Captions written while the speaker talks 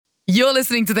You're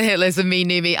listening to The Hit List with me,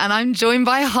 Numi, and I'm joined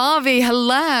by Harvey.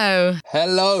 Hello.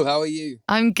 Hello, how are you?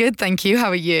 I'm good, thank you. How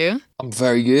are you? I'm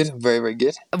very good, very, very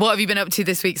good. What have you been up to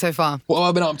this week so far? What have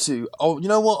I been up to? Oh, you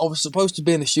know what? I was supposed to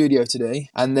be in the studio today,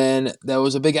 and then there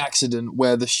was a big accident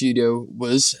where the studio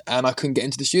was, and I couldn't get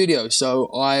into the studio. So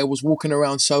I was walking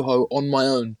around Soho on my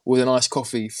own with an iced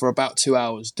coffee for about 2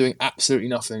 hours, doing absolutely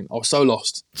nothing. I was so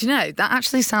lost. Do you know, that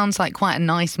actually sounds like quite a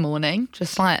nice morning.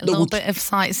 Just like a little bit of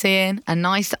sightseeing, a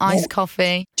nice iced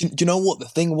coffee. Do you know what? The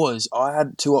thing was, I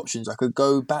had two options. I could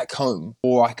go back home,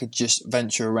 or I could just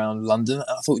venture around London. And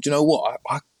I thought, do you know what?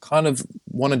 I kind of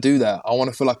want to do that. I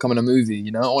want to feel like I'm in a movie,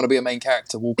 you know? I want to be a main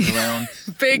character walking around.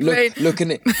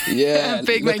 Looking at, yeah.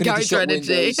 Big main character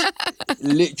energy.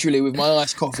 Literally with my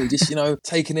iced coffee, just, you know,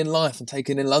 taking in life and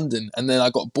taking in London. And then I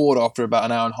got bored after about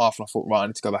an hour and a half and I thought, right, I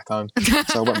need to go back home.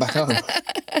 So I went back home.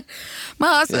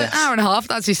 Well, that's an hour and a half.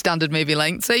 That's your standard movie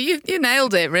length. So you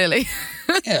nailed it, really.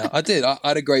 Yeah, I did. I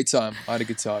had a great time. I had a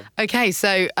good time. Okay,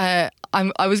 so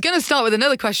I was going to start with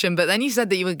another question, but then you said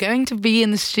that you were going to be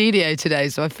in the studio today,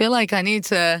 so I feel like I need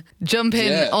to jump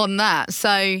in on that.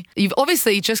 So you've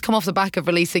obviously just come off the back of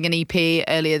releasing an EP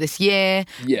earlier this year,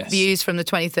 yes. Views from the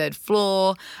 23rd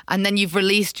Floor, and then you've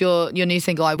released your new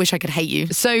single, I Wish I Could Hate You.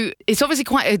 So it's obviously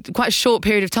quite a short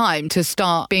period of time to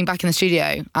start being back in the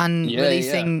studio and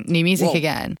releasing new music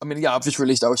again. I mean, I've just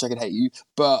released I Wish I Could Hate You,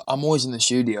 but I'm always in the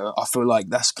studio. I feel like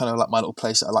that's kind of like my little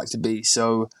place that I like to be.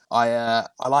 So I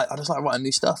just like writing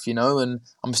new stuff, you know, and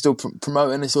I'm still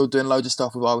promoting and still doing loads of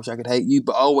stuff with I Wish I Could Hate You,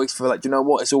 but I always feel like, you know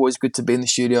what, it's always good to be in the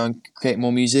studio and create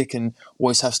more music and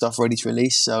always have stuff ready to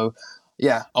release. So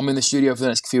yeah, I'm in the studio for the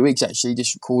next few weeks actually,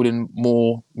 just recording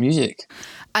more music.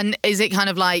 And is it kind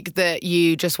of like that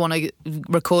you just want to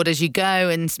record as you go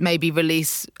and maybe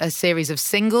release a series of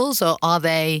singles, or are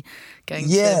they going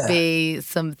to be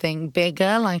something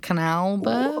bigger, like an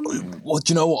album? Well,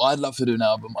 do you know what? I'd love to do an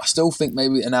album. I still think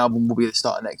maybe an album will be at the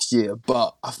start of next year,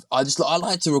 but I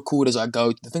like to record as I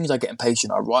go. The thing is, I get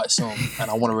impatient. I write a song and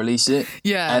I want to release it.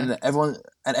 Yeah. And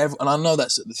I know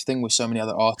that's the thing with so many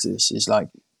other artists is like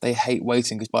they hate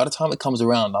waiting because by the time it comes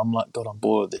around, I'm like, God, I'm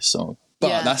bored of this song.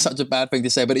 But that's such a bad thing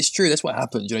to say. But it's true. That's what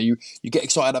happens. You know, you get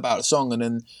excited about a song and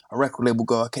then a record label will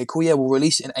go, okay, cool, yeah, we'll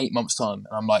release it in 8 months' time. And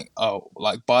I'm like, oh,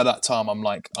 like by that time, I'm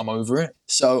over it.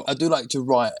 So I do like to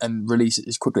write and release it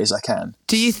as quickly as I can.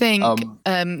 Do you think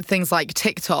things like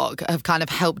TikTok have kind of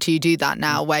helped you do that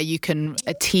now, where you can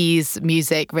tease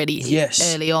music really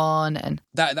early on? And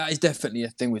that is definitely a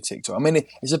thing with TikTok. I mean,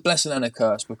 it's a blessing and a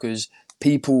curse because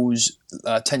people's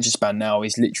attention span now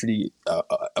is literally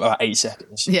about 8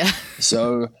 seconds. Yeah.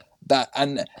 So that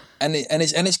and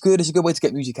it's good. It's a good way to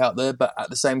get music out there. But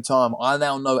at the same time, I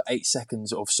now know 8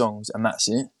 seconds of songs, and that's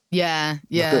it. Yeah,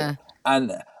 yeah.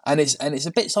 And it's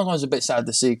sometimes a bit sad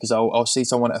to see because I'll see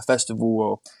someone at a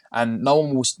festival and no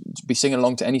one will be singing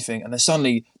along to anything, and then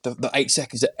suddenly the 8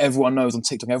 seconds that everyone knows on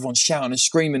TikTok, everyone's shouting and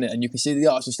screaming it, and you can see the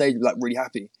artist on stage like really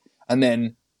happy, and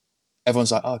then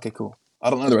everyone's like, oh, okay, cool. I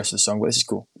don't know the rest of the song, but this is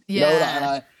cool. Yeah. You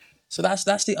know, so that's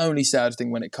the only sad thing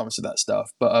when it comes to that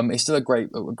stuff. But it's still a great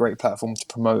platform to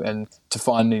promote and to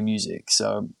find new music.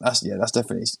 So that's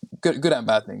definitely good and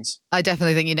bad things. I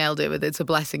definitely think you nailed it with it's a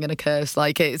blessing and a curse.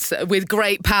 Like it's with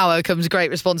great power comes great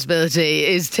responsibility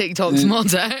is TikTok's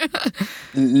motto.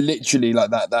 Literally like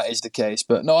that. That is the case.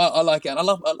 But no, I like it, and I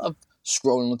love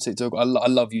scrolling on TikTok. I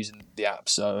love using the app.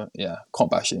 So yeah, can't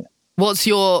bash it. What's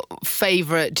your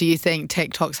favourite, do you think,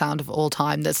 TikTok sound of all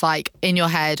time that's like in your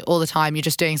head all the time? You're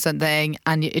just doing something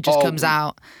and it just comes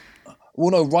out.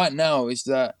 Well, no, right now is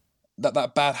that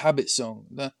Bad Habit song.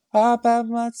 I bite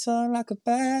my tongue like a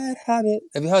bad habit.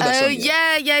 Have you heard that song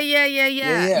yet? Yeah.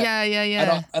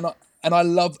 And I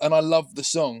love the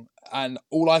song. And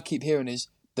all I keep hearing is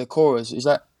the chorus. It's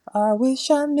like, I wish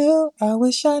I knew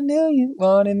you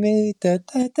wanted me. Da,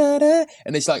 da, da, da.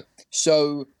 And it's like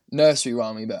so nursery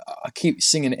rhyming, but I keep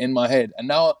singing it in my head. And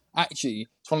now, actually,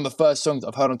 it's one of the first songs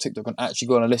I've heard on TikTok and actually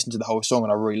gone and listened to the whole song,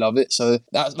 and I really love it. So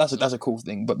that's a cool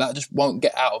thing, but that just won't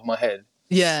get out of my head.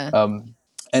 Yeah.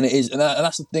 And it is, and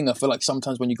that's the thing. I feel like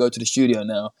sometimes when you go to the studio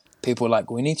now, people are like,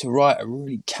 we need to write a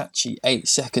really catchy 8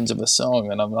 seconds of a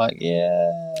song. And I'm like,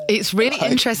 yeah. It's really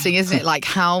interesting, isn't it? Like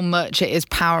how much it is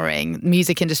powering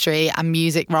music industry and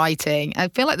music writing. I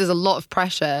feel like there's a lot of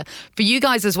pressure for you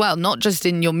guys as well, not just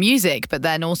in your music, but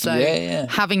then also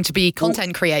having to be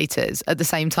content creators at the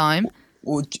same time.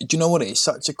 Well, do you know what? It is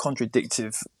such a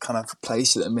contradictive kind of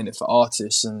place at the minute for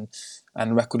artists and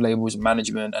record labels and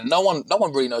management, and no one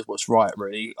really knows what's right,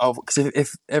 really. Because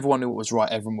if everyone knew what was right,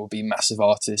 everyone would be massive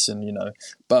artists, and you know.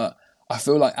 But I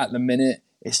feel like at the minute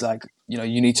it's like, you know,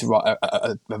 you need to write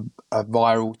a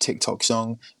viral TikTok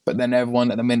song, but then everyone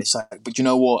at the minute's like, but you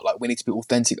know what? Like, we need to be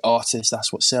authentic artists.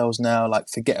 That's what sells now. Like,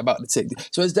 forget about the TikTok.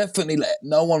 So it's definitely like,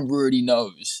 no one really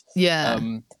knows. Yeah.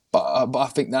 But I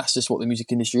think that's just what the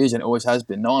music industry is, and it always has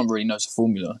been. No one really knows the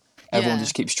formula. Everyone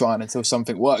just keeps trying until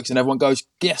something works, and everyone goes,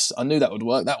 yes, I knew that would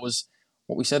work. That was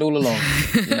what we said all along,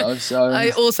 you know. So I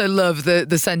also love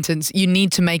the sentence, you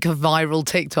need to make a viral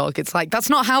TikTok. It's like, that's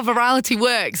not how virality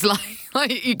works.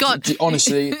 Like you got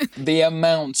honestly, the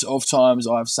amount of times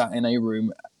I've sat in a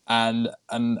room and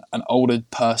an older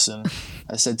person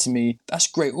has said to me, that's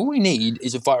great, all we need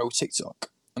is a viral TikTok.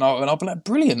 And I'll be like,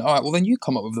 brilliant. All right, well then you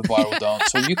come up with the viral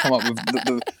dance, or you come up with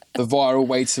the viral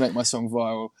way to make my song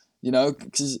viral. You know,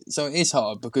 so it is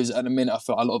hard, because at the minute I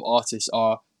feel like a lot of artists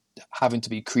are having to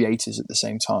be creators at the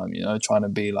same time, you know, trying to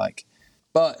be like,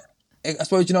 but I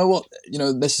suppose, you know what, you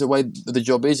know, this is the way the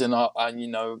job is, and you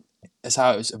know, that's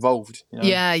how it's evolved, you know?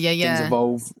 Yeah. Things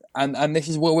evolve, and this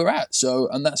is where we're at, so,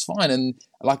 and that's fine. And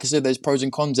like I said, there's pros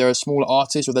and cons. There are smaller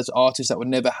artists, or there's artists that would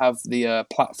never have the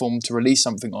platform to release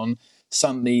something on.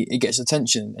 Suddenly it gets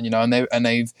attention, and you know, and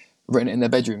they've written it in their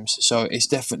bedrooms, so it's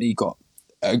definitely got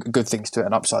good things to it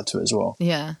and upside to it as well.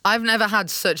 Yeah. I've never had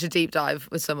such a deep dive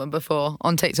with someone before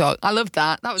on TikTok. I loved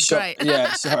that. That was great.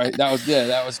 Yeah, sorry. That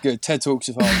was good. TED Talks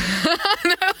of home.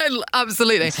 No,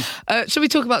 absolutely. Should we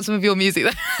talk about some of your music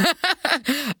then?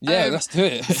 Yeah, let's do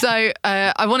it. So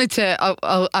I wanted to,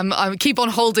 I keep on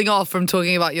holding off from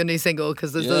talking about your new single,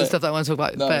 because there's other stuff that I want to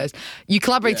talk about first. You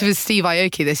collaborated with Steve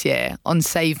Aoki this year on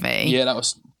Save Me. Yeah, that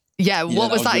was... Yeah,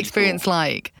 what was that really experience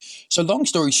like? So long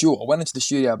story short, I went into the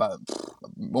studio about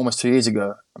almost 2 years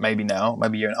ago, maybe a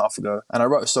year and a half ago, and I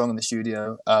wrote a song in the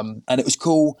studio, and it was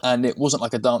cool, and it wasn't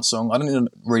like a dance song. I didn't even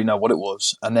really know what it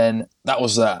was, and then that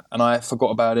was that, and I forgot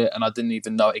about it, and I didn't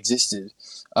even know it existed.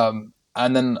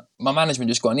 And then my management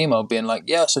just got an email being like,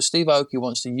 yeah, so Steve Aoki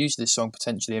wants to use this song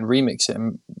potentially and remix it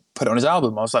and put it on his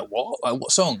album. I was like, what? Like,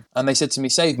 what song? And they said to me,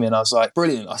 Save Me. And I was like,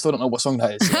 brilliant. I still don't know what song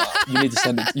that is. Like, you need to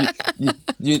send it.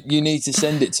 You need to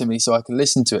send it to me so I can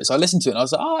listen to it. So I listened to it and I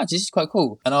was like, this is quite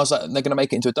cool. And I was like, they're going to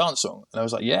make it into a dance song. And I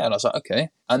was like, yeah. And I was like, okay.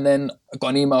 And then I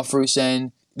got an email through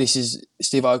saying, this is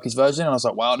Steve Aoki's version. And I was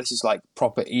like, wow, this is like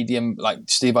proper EDM, like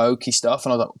Steve Aoki stuff.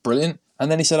 And I was like, brilliant. And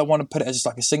then he said, I want to put it as just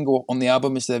like a single on the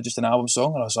album instead of just an album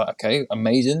song. And I was like, okay,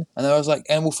 amazing. And then I was like,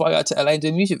 and we'll fly out to LA and do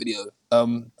a music video.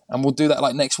 And we'll do that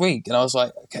like next week. And I was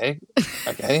like, okay.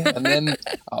 And then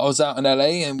I was out in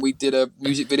LA and we did a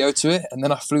music video to it. And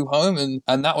then I flew home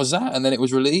and that was that. And then it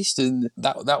was released and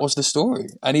that was the story.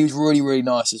 And he was really, really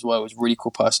nice as well. He was a really cool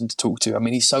person to talk to. I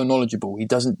mean, he's so knowledgeable. He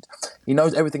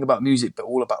knows everything about music, but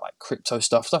all about like crypto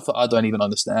stuff that I don't even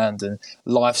understand, and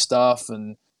life stuff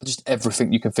and just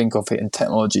everything you can think of in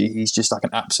technology. He's just like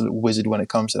an absolute wizard when it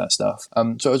comes to that stuff.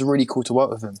 So it was really cool to work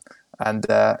with him. And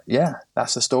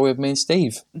that's the story of me and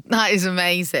Steve. That is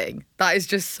amazing. That is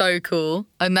just so cool.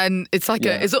 And then it's like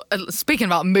speaking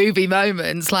about movie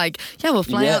moments, like, we'll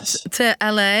fly out to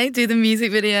LA, do the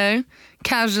music video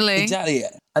casually. Exactly.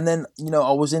 And then,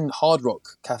 I was in Hard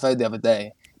Rock Cafe the other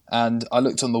day, and I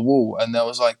looked on the wall and there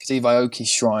was like Steve Aoki's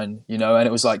shrine, and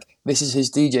it was like, this is his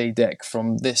DJ deck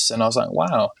from this. And I was like,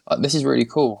 wow, this is really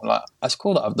cool. Like, it's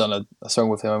cool that I've done a song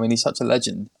with him. I mean, he's such a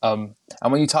legend. And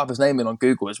when you type his name in on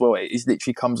Google as well, it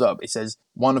literally comes up. It says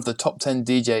one of the top 10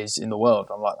 DJs in the world.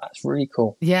 I'm like, that's really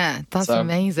cool. Yeah, that's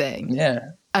amazing. Yeah.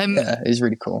 It's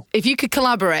really cool. If you could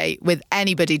collaborate with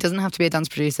anybody, doesn't have to be a dance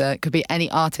producer, it could be any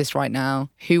artist right now,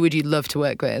 who would you love to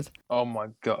work with? Oh my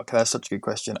God, okay, that's such a good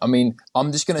question. I mean,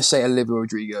 I'm just going to say Olivia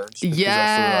Rodrigo.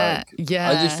 I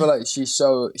just feel like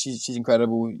she's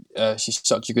incredible. She's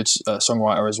such a good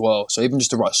songwriter as well. So even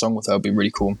just to write a song with her would be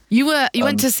really cool. You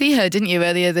went to see her, didn't you,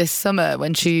 earlier this summer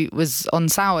when she was on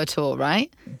Sour Tour,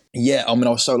 right? Yeah, I mean,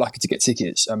 I was so lucky to get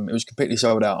tickets. It was completely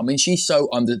sold out. I mean, she's so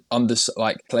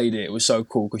played it. It was so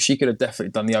cool because she could have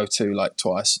definitely done the O2 like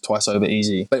twice over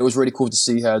easy. But it was really cool to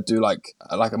see her do like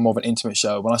a more of an intimate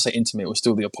show. When I say intimate, it was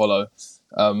still the Apollo.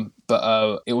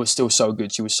 But it was still so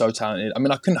good. She was so talented. I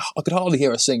mean, I could hardly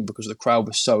hear her sing because the crowd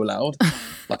was so loud.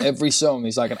 Like every song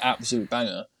is like an absolute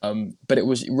banger. But it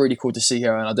was really cool to see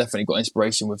her, and I definitely got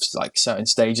inspiration with like certain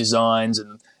stage designs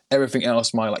and everything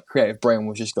else. My like creative brain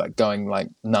was just like going like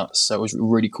nuts. So it was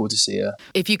really cool to see her.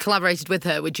 If you collaborated with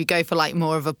her, would you go for like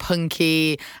more of a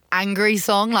punky, angry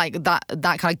song, like that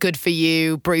kind of good for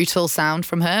you, brutal sound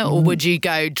from her, or would you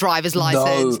go driver's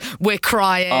license? No. We're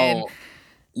crying. Oh.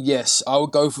 Yes, I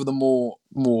would go for the more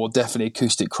definitely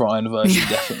acoustic crying version,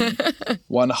 definitely.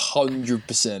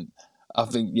 100%. I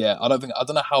think, I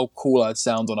don't know how cool I'd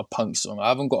sound on a punk song. I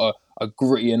haven't got a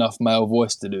gritty enough male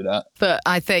voice to do that. But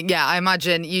I think, I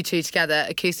imagine you two together,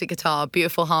 acoustic guitar,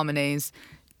 beautiful harmonies.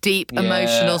 deep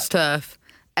emotional stuff,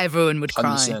 everyone would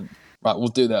cry. 100%. Right, we'll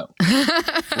do that.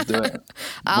 We'll do it.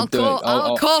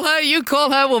 I'll call her, you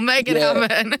call her, we'll make it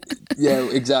happen. Yeah,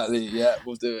 exactly. Yeah,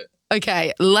 we'll do it.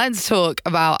 Okay, let's talk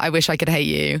about I Wish I Could Hate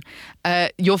You.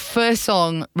 Your first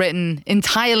song written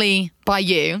entirely by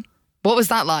you. What was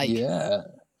that like? Yeah,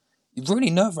 really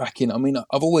nerve-wracking. I mean,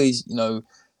 I've always,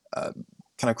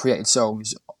 kind of created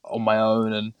songs on my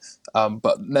own, and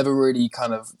but never really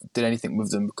kind of did anything with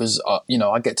them because,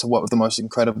 I get to work with the most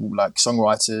incredible like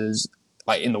songwriters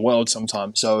like in the world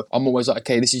sometimes. So I'm always like,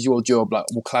 okay, this is your job. Like,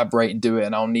 we'll collaborate and do it,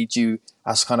 and I'll need you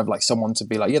as kind of like someone to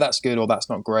be like, yeah, that's good, or that's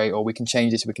not great, or we can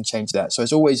change this, we can change that. So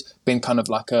it's always been kind of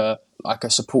like a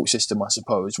support system, I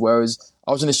suppose. Whereas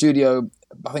I was in the studio,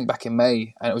 I think back in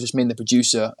May, and it was just me and the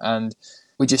producer, and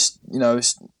we just,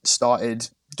 started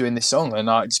doing this song, and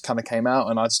I just kind of came out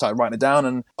and I started writing it down.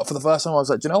 And for the first time, I was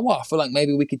like, do you know what? I feel like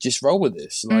maybe we could just roll with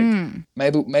this. Like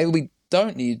maybe we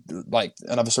don't need like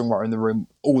another songwriter in the room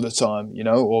all the time,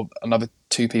 or another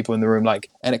two people in the room. Like,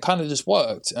 and it kind of just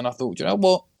worked. And I thought, you know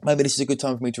what? Maybe this is a good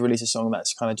time for me to release a song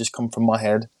that's kind of just come from my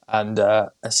head and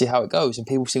see how it goes. And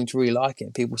people seem to really like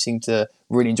it. People seem to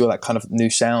really enjoy that kind of new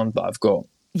sound that I've got.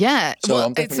 Yeah, so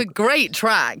well, it's a great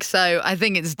track. So I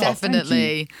think it's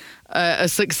definitely a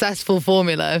successful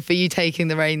formula for you taking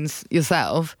the reins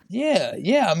yourself. Yeah.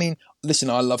 I mean, listen,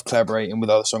 I love collaborating with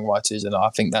other songwriters, and I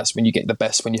think that's when you get the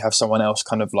best, when you have someone else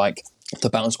kind of like to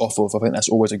bounce off of. I think that's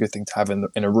always a good thing to have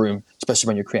in a room, especially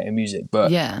when you're creating music.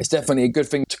 But it's definitely a good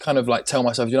thing to kind of like tell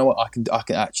myself, you know what, I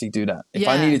can actually do that. If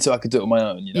I needed to, I could do it on my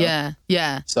own.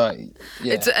 Yeah. So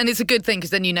it's a good thing,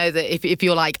 because then you know that if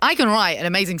you're like, I can write an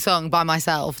amazing song by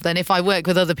myself, then if I work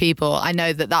with other people, I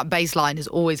know that bass line is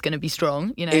always going to be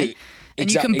strong. And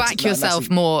you can back yourself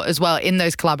more as well in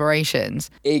those collaborations.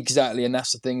 Exactly, and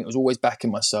that's the thing. It was always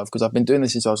backing myself, because I've been doing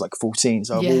this since I was like 14.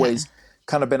 So I've always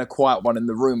kind of been a quiet one in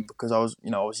the room, because I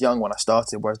was young when I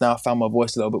started. Whereas now I found my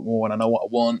voice a little bit more, and I know what I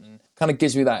want, and kind of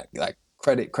gives me that like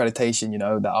creditation.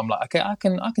 That I'm like, okay, I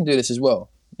can do this as well.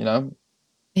 Yeah,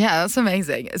 that's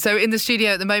amazing. So in the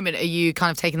studio at the moment, are you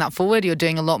kind of taking that forward? You're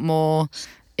doing a lot more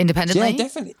independently? Yeah,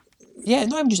 definitely. Yeah,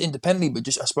 not even just independently, but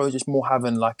just I suppose just more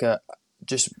having like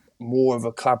just more of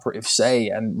a collaborative say,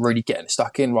 and really getting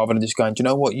stuck in, rather than just going, do you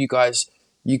know what, you guys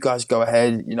go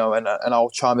ahead, and I'll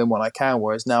chime in when I can.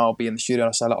 Whereas now I'll be in the studio and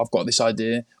I say, like, I've got this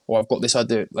idea, or I've got this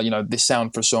idea, like, this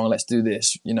sound for a song, let's do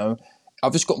this.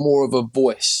 I've just got more of a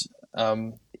voice.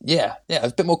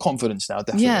 A bit more confidence now,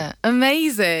 definitely. Yeah,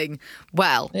 amazing.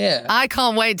 Well, I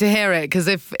can't wait to hear it, because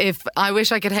if I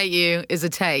Wish I Could Hate You is a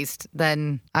taste,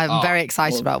 then I'm very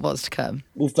excited about what's to come.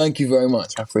 Well, thank you very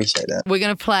much. I appreciate that. We're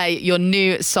going to play your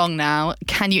new song now.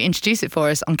 Can you introduce it for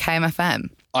us on KMFM?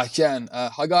 I can.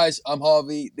 Hi guys, I'm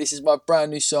Harvey. This is my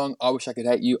brand new song, I Wish I Could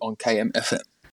Hate You, on KMFM.